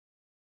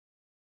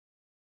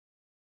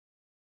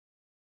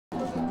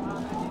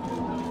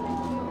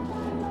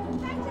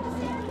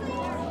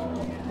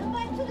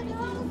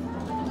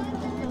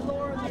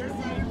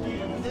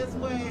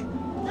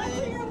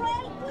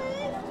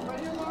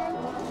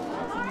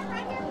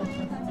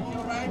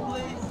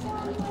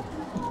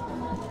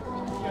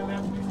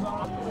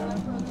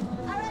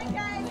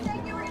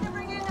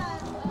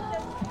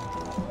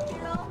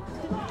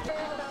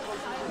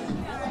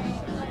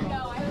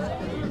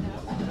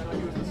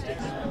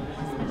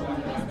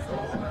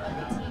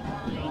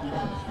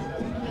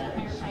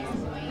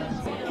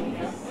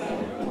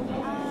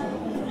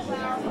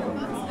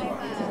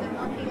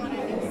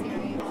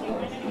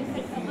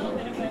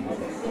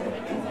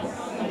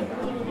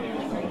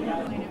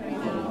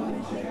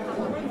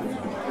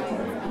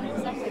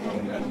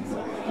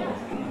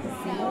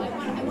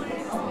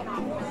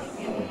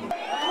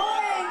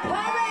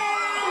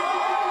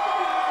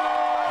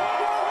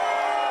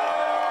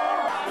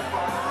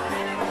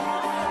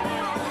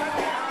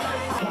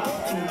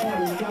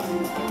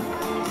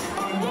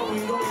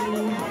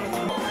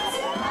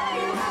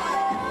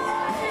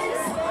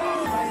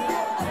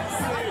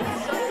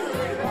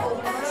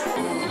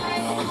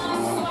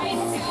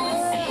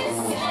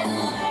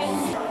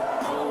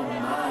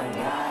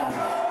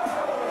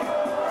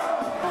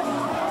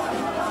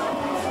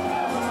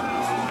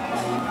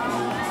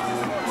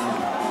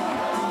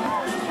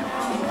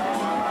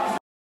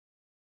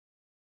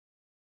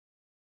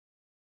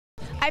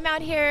I'm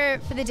out here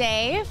for the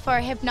day for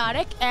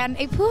Hypnotic and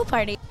a pool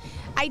party.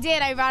 I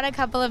did. I brought a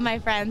couple of my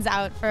friends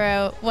out for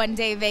a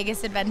one-day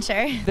Vegas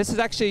adventure. This is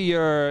actually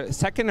your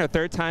second or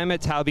third time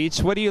at TAO Beach.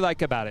 What do you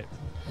like about it?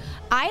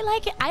 I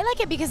like it. I like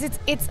it because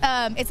it's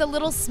a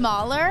little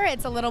smaller.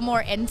 It's a little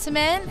more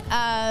intimate,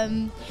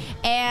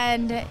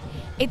 and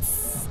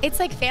it's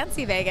like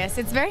fancy Vegas.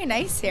 It's very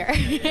nice here.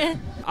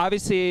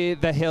 Obviously,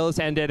 the Hills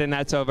ended and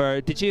that's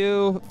over. Did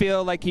you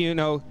feel like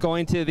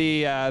going to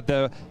the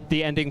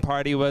ending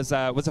party was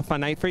a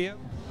fun night for you?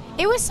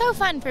 It was so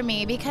fun for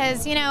me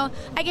because,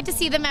 I get to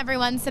see them every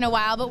once in a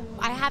while, but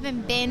I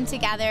haven't been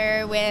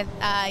together with,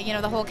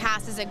 the whole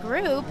cast as a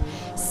group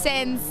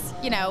since,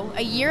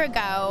 a year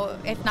ago,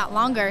 if not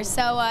longer.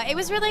 So it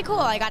was really cool.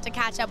 I got to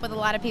catch up with a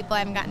lot of people I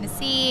haven't gotten to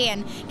see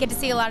and get to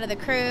see a lot of the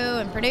crew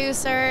and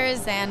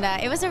producers, and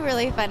it was a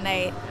really fun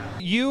night.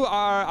 You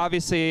are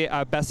obviously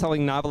a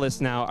best-selling novelist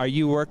now. Are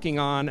you working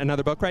on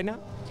another book right now?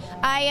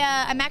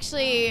 I'm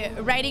actually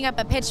writing up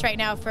a pitch right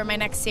now for my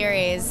next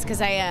series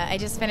because I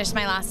just finished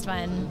my last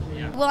one.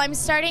 Yeah. Well, I'm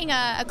starting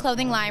a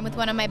clothing line with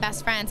one of my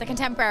best friends, a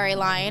contemporary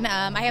line.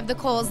 I have the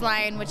Kohl's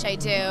line, which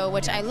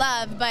I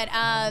love, but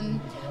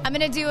I'm going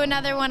to do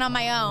another one on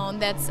my own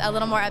that's a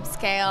little more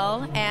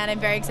upscale, and I'm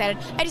very excited.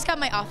 I just got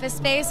my office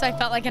space, so I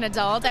felt like an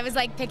adult. I was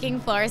like picking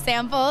floor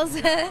samples.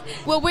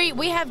 Well,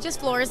 we have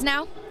just floors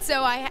now,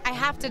 so I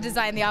have to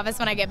design the office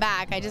when I get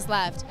back. I just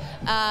left.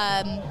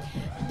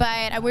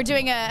 But we're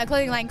doing a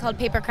clothing line called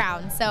Paper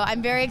Crown, so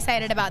I'm very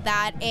excited about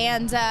that.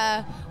 And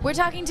we're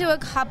talking to a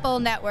couple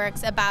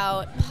networks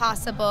about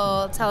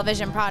possible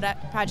television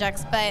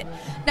projects, but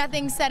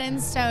nothing's set in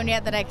stone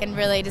yet that I can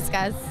really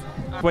discuss.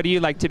 What do you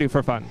like to do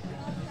for fun?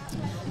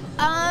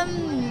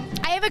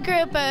 I have a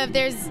group of,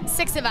 there's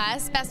 6 of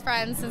us, best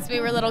friends since we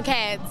were little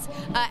kids,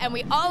 and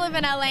we all live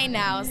in LA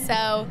now,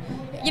 so,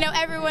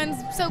 everyone's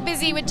so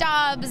busy with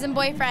jobs and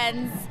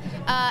boyfriends.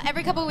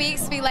 Every couple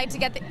weeks we like to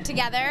get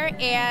together,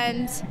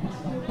 and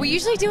we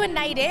usually do a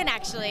night in,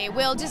 actually.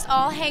 We'll just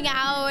all hang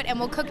out and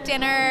we'll cook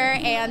dinner,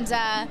 and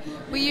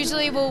we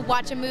usually will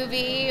watch a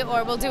movie,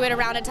 or we'll do it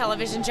around a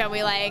television show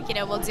we like.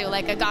 We'll do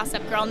like a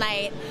Gossip Girl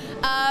night,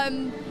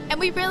 and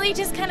we really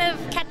just kind of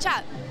catch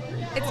up.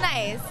 It's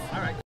nice. All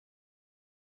right.